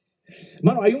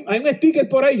 Hermano, hay un sticker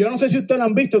por ahí, yo no sé si ustedes lo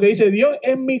han visto, que dice, Dios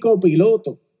es mi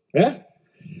copiloto. ¿Verdad?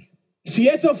 Si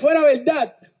eso fuera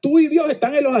verdad, tú y Dios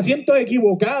están en los asientos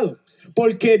equivocados.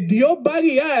 Porque Dios va a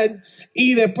guiar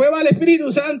y después va el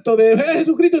Espíritu Santo de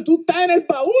Jesucristo y tú estás en el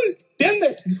baúl.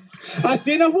 ¿Entiendes?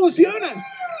 Así no funciona.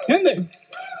 ¿Entiendes?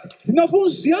 No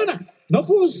funciona. No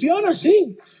funciona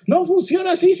así. No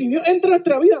funciona así. Si Dios entra en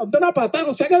nuestra vida, nos da una patada,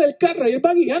 nos saca del carro y Él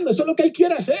va guiando. Eso es lo que Él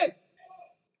quiere hacer.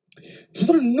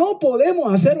 Nosotros no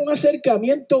podemos hacer un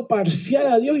acercamiento parcial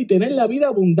a Dios y tener la vida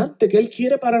abundante que Él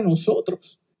quiere para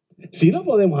nosotros. Si lo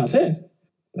podemos hacer,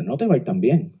 pues no te va a ir tan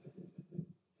bien.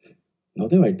 No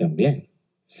te va a ir tan bien.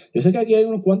 Yo sé que aquí hay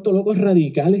unos cuantos locos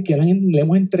radicales que le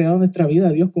hemos entregado nuestra vida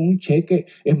a Dios con un cheque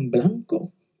en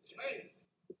blanco.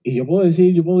 Y yo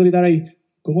puedo gritar ahí,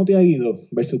 ¿cómo te ha ido?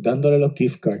 Versus dándole los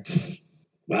gift cards.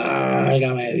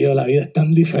 Válgame Dios, la vida es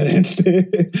tan diferente.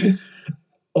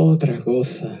 Otra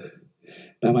cosa.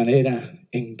 La manera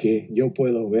en que yo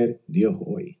puedo ver Dios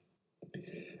hoy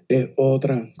es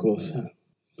otra cosa.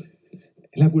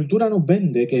 La cultura nos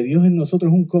vende que Dios en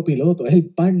nosotros es un copiloto, es el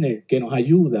partner que nos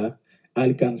ayuda a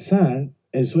alcanzar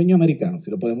el sueño americano,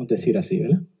 si lo podemos decir así,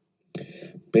 ¿verdad?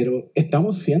 Pero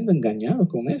estamos siendo engañados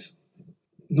con eso.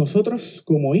 nosotros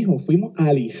como hijos fuimos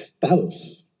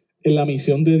alistados en la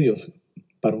misión de Dios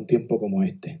para un tiempo como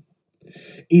este.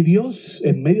 Y Dios,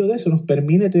 en medio de eso, nos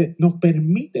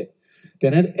permite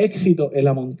tener éxito en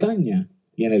la montaña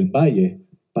y en el valle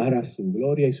para su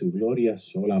gloria y su gloria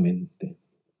solamente.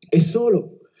 Es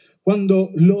solo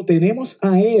cuando lo tenemos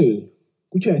a Él.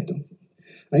 Escucha esto.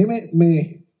 A mí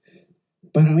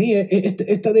para mí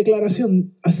esta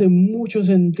declaración hace mucho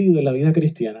sentido en la vida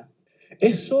cristiana.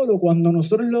 Es solo cuando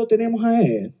nosotros lo tenemos a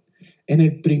Él, en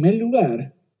el primer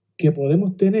lugar, que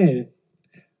podemos tener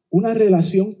una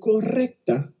relación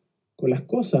correcta con las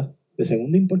cosas de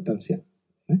segunda importancia.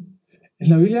 En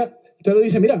la Biblia usted lo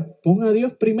dice, mira, pon a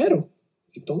Dios primero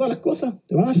y todas las cosas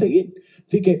te van a seguir.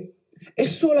 Así que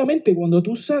es solamente cuando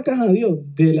tú sacas a Dios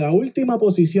de la última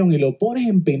posición y lo pones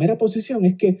en primera posición,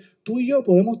 es que tú y yo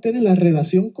podemos tener la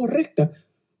relación correcta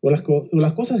con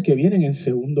las cosas que vienen en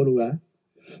segundo lugar.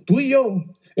 Tú y yo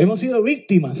hemos sido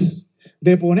víctimas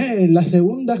de poner las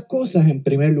segundas cosas en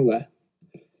primer lugar.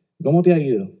 ¿Cómo te ha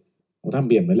ido? No tan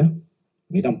bien, ¿verdad? A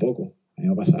mí tampoco. A mí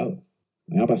me ha pasado.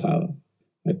 Me ha pasado.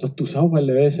 Esto es tusado un par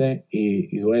de veces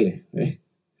y duele.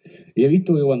 Y he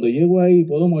visto que cuando llego ahí y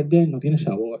puedo morder, no tiene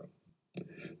sabor.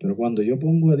 Pero cuando yo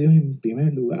pongo a Dios en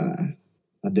primer lugar,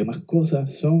 las demás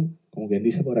cosas son, como quien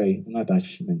dice por ahí, un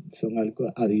attachment, son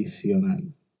algo adicional.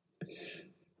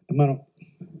 Hermano,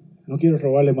 no quiero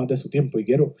robarle más de su tiempo y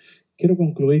quiero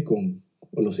concluir con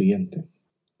lo siguiente.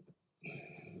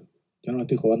 Yo no le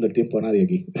estoy robando el tiempo a nadie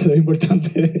aquí. Eso es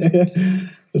importante.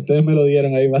 Ustedes me lo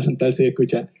dieron ahí para sentarse y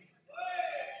escuchar.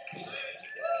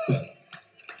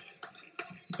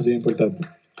 Eso es importante.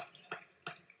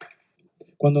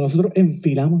 Cuando nosotros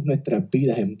enfilamos nuestras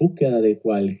vidas en búsqueda de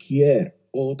cualquier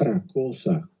otra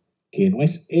cosa que no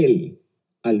es Él,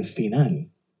 al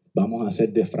final vamos a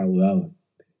ser defraudados.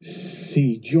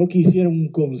 Si yo quisiera un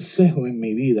consejo en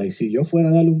mi vida y si yo fuera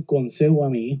a darle un consejo a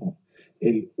mi hijo,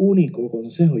 el único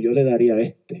consejo yo le daría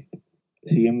este.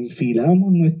 Si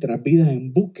enfilamos nuestras vidas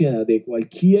en búsqueda de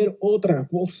cualquier otra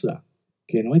cosa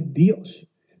que no es Dios,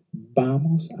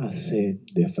 vamos a ser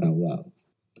defraudados.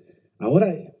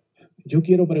 Ahora, yo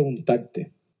quiero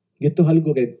preguntarte, y esto es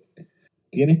algo que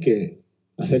tienes que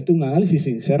hacerte un análisis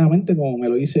sinceramente como me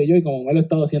lo hice yo y como me lo he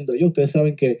estado haciendo yo. Ustedes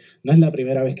saben que no es la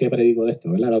primera vez que predico de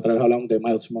esto, ¿verdad? La otra vez hablamos de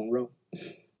Miles Monroe.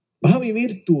 Vas a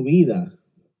vivir tu vida,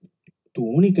 tu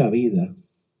única vida,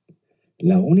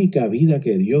 la única vida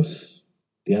que Dios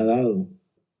te ha dado,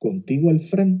 contigo al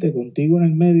frente, contigo en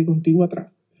el medio y contigo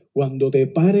atrás. Cuando te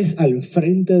pares al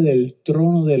frente del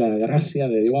trono de la gracia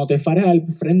de Dios, cuando te pares al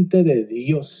frente de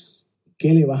Dios,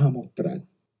 ¿qué le vas a mostrar?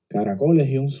 ¿Caracoles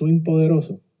y un swing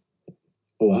poderoso?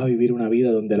 ¿O vas a vivir una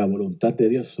vida donde la voluntad de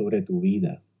Dios sobre tu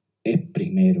vida es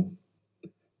primero?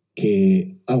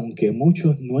 Que aunque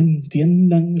muchos no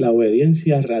entiendan la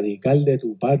obediencia radical de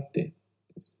tu parte,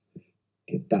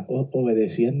 que estás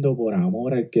obedeciendo por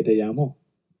amor al que te llamó,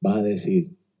 vas a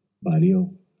decir,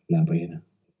 valió la pena.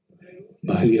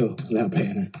 Valió la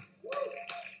pena.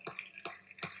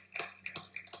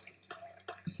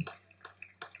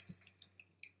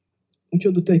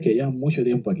 Muchos de ustedes que llevan mucho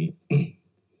tiempo aquí,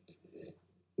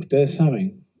 ustedes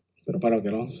saben, pero para los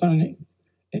que no saben,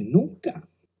 nunca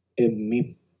en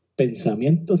mis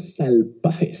pensamientos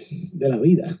salvajes de la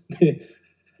vida,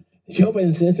 yo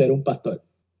pensé ser un pastor,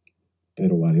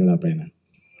 pero valió la pena.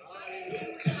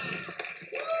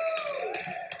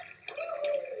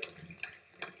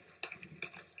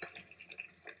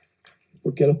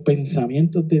 Porque los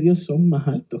pensamientos de Dios son más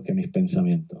altos que mis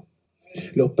pensamientos.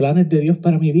 Los planes de Dios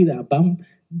para mi vida van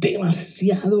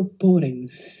demasiado por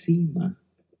encima.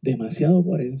 Demasiado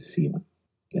por encima.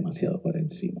 Demasiado por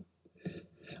encima.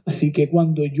 Así que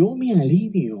cuando yo me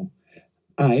alineo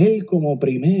a Él como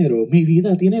primero, mi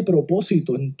vida tiene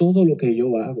propósito en todo lo que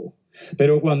yo hago.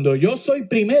 Pero cuando yo soy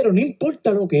primero, no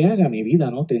importa lo que haga, mi vida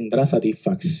no tendrá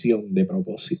satisfacción de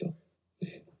propósito.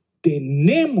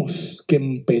 Tenemos que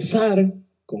empezar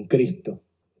con Cristo.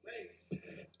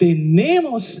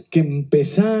 Tenemos que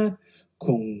empezar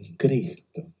con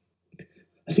Cristo.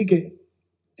 Así que,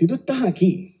 si tú estás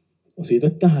aquí, o si tú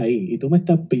estás ahí, y tú me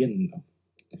estás viendo,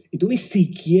 y tú ni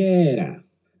siquiera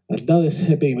has dado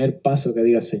ese primer paso que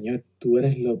digas, Señor, tú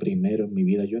eres lo primero en mi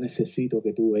vida, yo necesito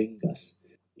que tú vengas,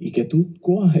 y que tú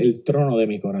cojas el trono de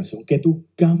mi corazón, que tú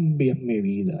cambies mi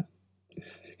vida.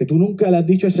 Que tú nunca le has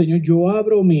dicho al Señor, yo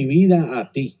abro mi vida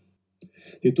a ti.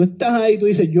 Si tú estás ahí, tú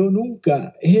dices, yo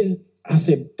nunca he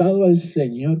aceptado al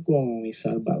Señor como mi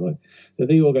Salvador. Yo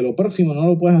te digo que lo próximo no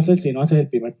lo puedes hacer si no haces el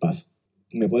primer paso.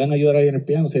 Me pueden ayudar ahí en el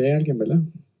piano si hay alguien, ¿verdad?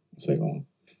 No sé cómo.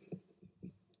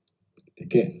 Es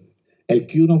que el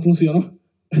cue no funcionó.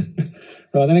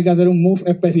 Pero va a tener que hacer un move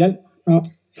especial. No.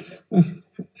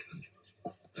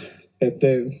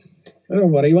 Pero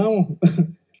por ahí vamos.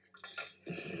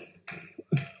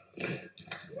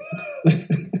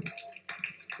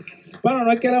 Bueno,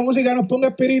 no es que la música nos ponga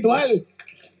espiritual,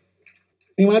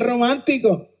 ni más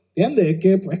romántico, ¿entiendes? Es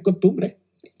que es costumbre,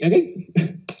 ¿ok?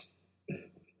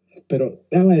 Pero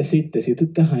déjame decirte, si tú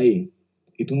estás ahí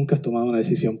y tú nunca has tomado una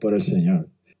decisión por el Señor,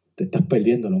 te estás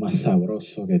perdiendo lo más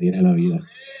sabroso que tiene la vida.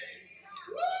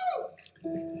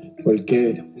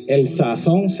 Porque el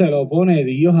sazón se lo pone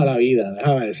Dios a la vida,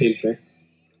 déjame decirte.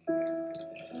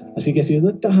 Así que si tú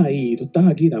estás ahí, tú estás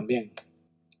aquí también,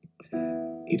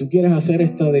 y tú quieres hacer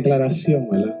esta declaración,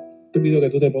 ¿verdad? Te pido que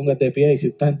tú te pongas de pie, y si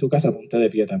estás en tu casa, ponte de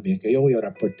pie también, que yo voy a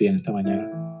orar por ti en esta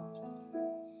mañana.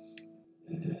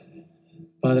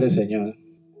 Padre Señor,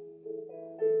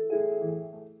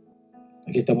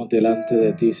 aquí estamos delante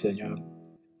de ti, Señor,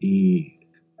 y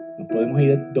nos podemos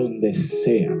ir donde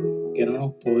sea, que no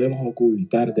nos podemos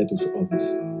ocultar de tus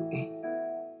ojos,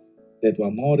 de tu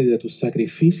amor y de tu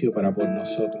sacrificio para por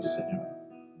nosotros, Señor.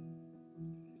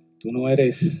 Tú no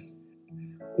eres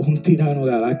un tirano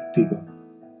galáctico,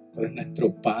 tú eres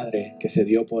nuestro Padre que se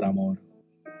dio por amor.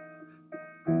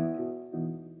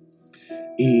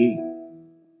 Y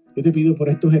yo te pido por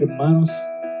estos hermanos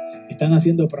que están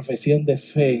haciendo profesión de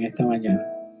fe en esta mañana.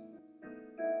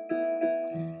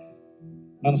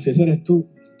 Hermano, si ese eres tú,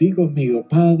 di conmigo: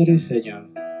 Padre Señor,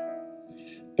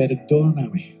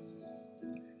 perdóname.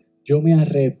 Yo me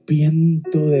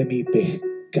arrepiento de mi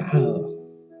pecado,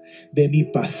 de mi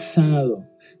pasado,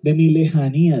 de mi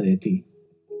lejanía de ti.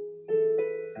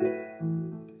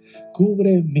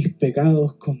 Cubre mis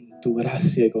pecados con tu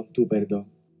gracia y con tu perdón.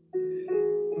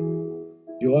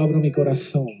 Yo abro mi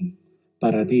corazón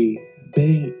para ti.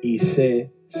 Ven y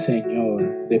sé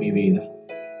Señor de mi vida.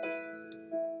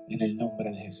 En el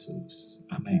nombre de Jesús.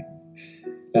 Amén.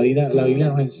 La Biblia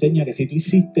nos enseña que si tú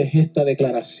hiciste esta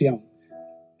declaración,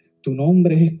 tu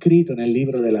nombre es escrito en el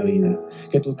libro de la vida,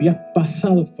 que tus días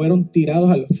pasados fueron tirados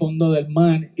al fondo del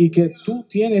mar y que tú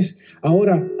tienes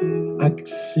ahora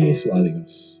acceso a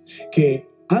Dios. Que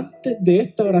antes de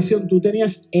esta oración tú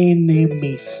tenías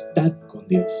enemistad con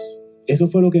Dios. Eso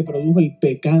fue lo que produjo el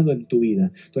pecado en tu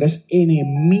vida. Tú eras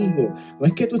enemigo. No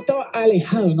es que tú estabas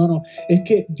alejado, no. Es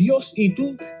que Dios y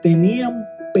tú tenían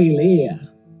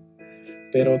pelea.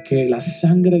 Pero que la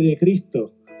sangre de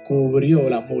Cristo cubrió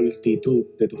la multitud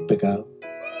de tus pecados.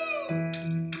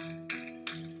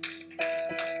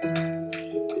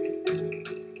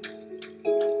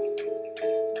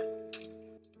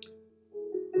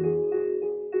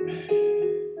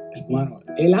 Hermano,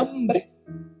 el hambre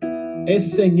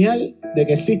es señal de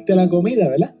que existe la comida,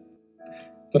 ¿verdad?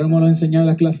 Esto hemos enseñado en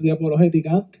las clases de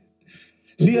apologética antes.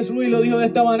 Si Jesús lo dijo de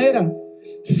esta manera: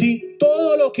 si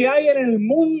todo lo que hay en el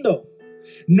mundo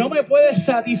no me puede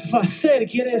satisfacer,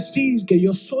 quiere decir que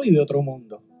yo soy de otro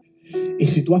mundo. Y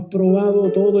si tú has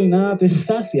probado todo y nada te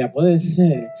sacia, puede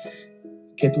ser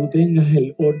que tú tengas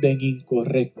el orden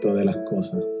incorrecto de las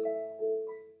cosas.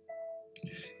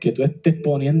 Que tú estés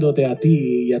poniéndote a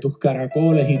ti y a tus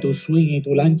caracoles y tu swing y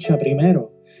tu lancha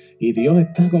primero. Y Dios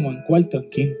está como en cuarto, en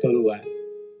quinto lugar.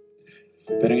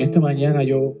 Pero en esta mañana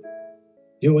yo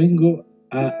vengo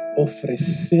a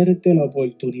ofrecerte la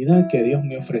oportunidad que Dios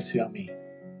me ofreció a mí.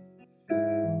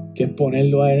 Que es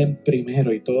ponerlo a Él en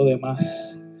primero, y todo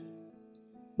demás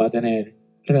va a tener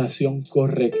relación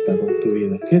correcta con tu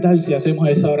vida. ¿Qué tal si hacemos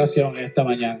esa oración esta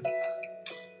mañana?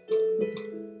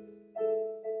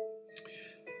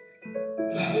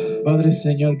 Padre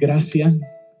Señor, gracias.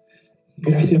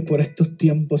 Gracias por estos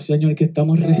tiempos, Señor, que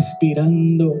estamos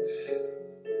respirando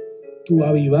tu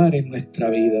avivar en nuestra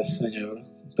vida, Señor.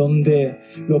 Donde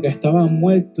lo que estaba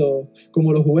muerto,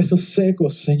 como los huesos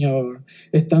secos, Señor,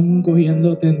 están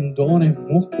cogiendo tendones,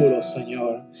 músculos,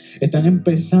 Señor. Están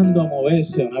empezando a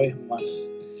moverse una vez más.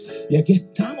 Y aquí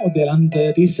estamos delante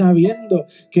de ti, sabiendo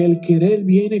que el querer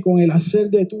viene con el hacer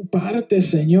de tu parte,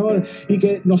 Señor, y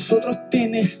que nosotros te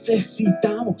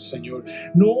necesitamos, Señor.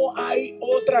 No hay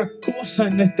otra cosa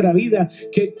en nuestra vida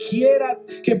que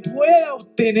pueda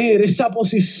obtener esa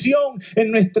posición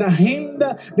en nuestra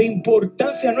agenda de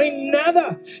importancia. No hay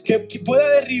nada que pueda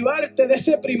derribarte de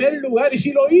ese primer lugar. Y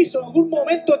si lo hizo en algún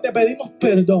momento, te pedimos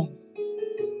perdón.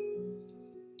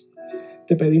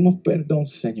 Te pedimos perdón,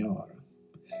 Señor.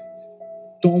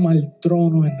 Toma el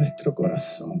trono en nuestro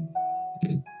corazón.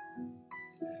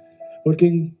 Porque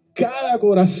en cada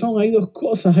corazón hay dos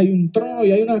cosas. Hay un trono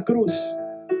y hay una cruz.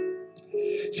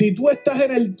 Si tú estás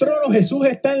en el trono, Jesús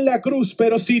está en la cruz.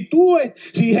 Pero si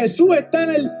Jesús está en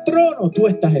el trono, tú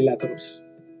estás en la cruz.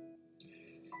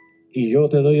 Y yo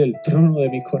te doy el trono de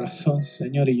mi corazón,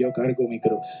 Señor, y yo cargo mi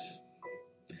cruz.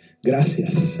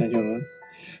 Gracias, Señor,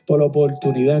 por la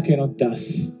oportunidad que nos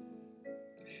das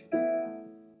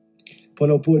por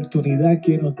la oportunidad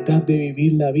que nos das de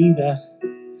vivir la vida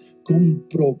con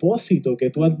propósito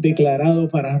que tú has declarado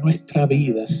para nuestra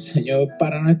vida, Señor,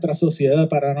 para nuestra sociedad,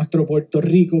 para nuestro Puerto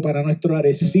Rico, para nuestro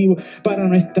Arecibo, para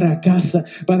nuestra casa,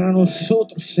 para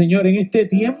nosotros, Señor. En este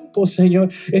tiempo, Señor,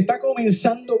 está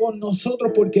comenzando con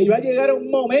nosotros porque va a llegar un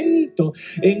momento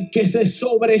en que se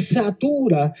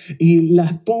sobresatura y la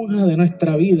esponja de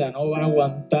nuestra vida no va a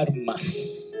aguantar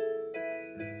más.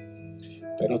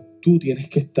 Pero tú tienes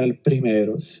que estar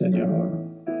primero, Señor.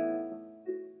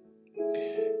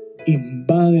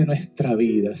 Invade nuestra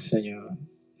vida, Señor,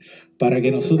 para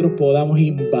que nosotros podamos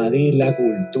invadir la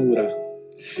cultura.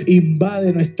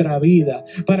 Invade nuestra vida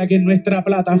para que en nuestra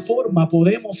plataforma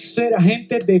podemos ser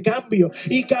agentes de cambio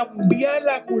y cambiar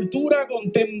la cultura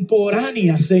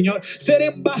contemporánea, Señor. Ser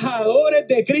embajadores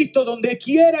de Cristo donde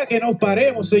quiera que nos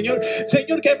paremos, Señor.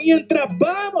 Señor, que mientras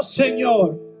vamos,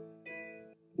 Señor,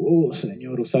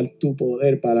 Señor, usar tu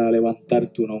poder para levantar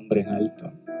tu nombre en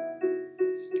alto.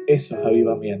 Eso es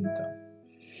avivamiento.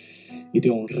 Y te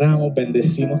honramos,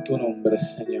 bendecimos tu nombre,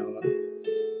 Señor,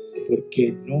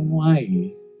 porque no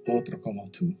hay otro como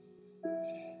tú.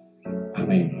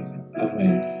 Amén,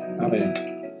 amén, amén.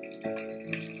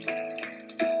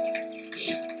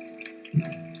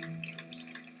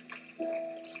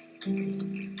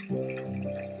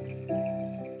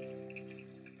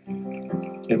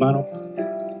 Hermano,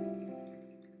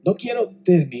 no quiero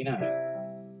terminar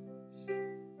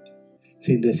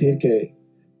sin decir que,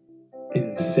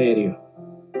 en serio,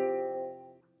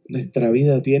 nuestra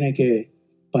vida tiene que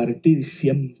partir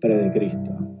siempre de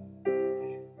Cristo.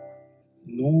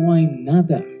 No hay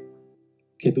nada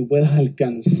que tú puedas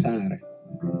alcanzar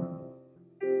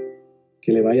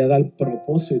que le vaya a dar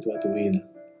propósito a tu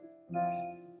vida.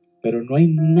 Pero no hay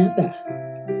nada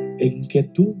en que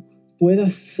tú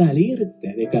puedas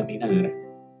salirte de caminar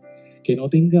que no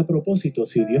tenga propósito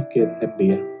si Dios quiere te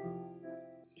envía.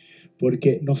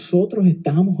 Porque nosotros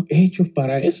estamos hechos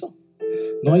para eso.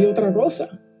 No hay otra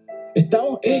cosa.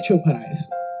 Estamos hechos para eso.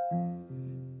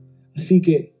 Así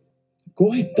que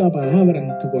coge esta palabra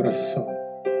en tu corazón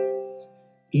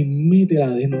y métela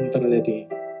dentro de ti.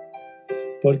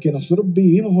 Porque nosotros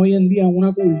vivimos hoy en día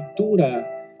una cultura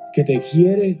que te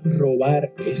quiere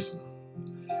robar eso.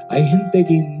 Hay gente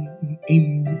que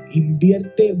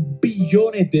invierte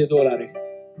billones de dólares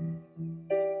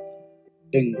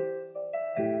en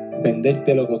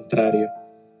venderte lo contrario.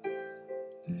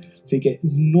 Así que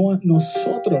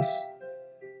nosotros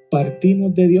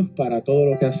partimos de Dios para todo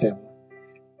lo que hacemos.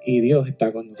 Y Dios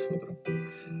está con nosotros.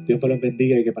 Dios me los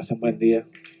bendiga y que pasen buen día.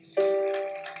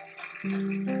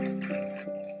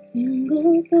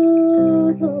 Tengo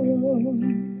todo,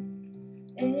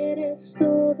 eres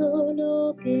todo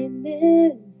lo que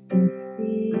necesito.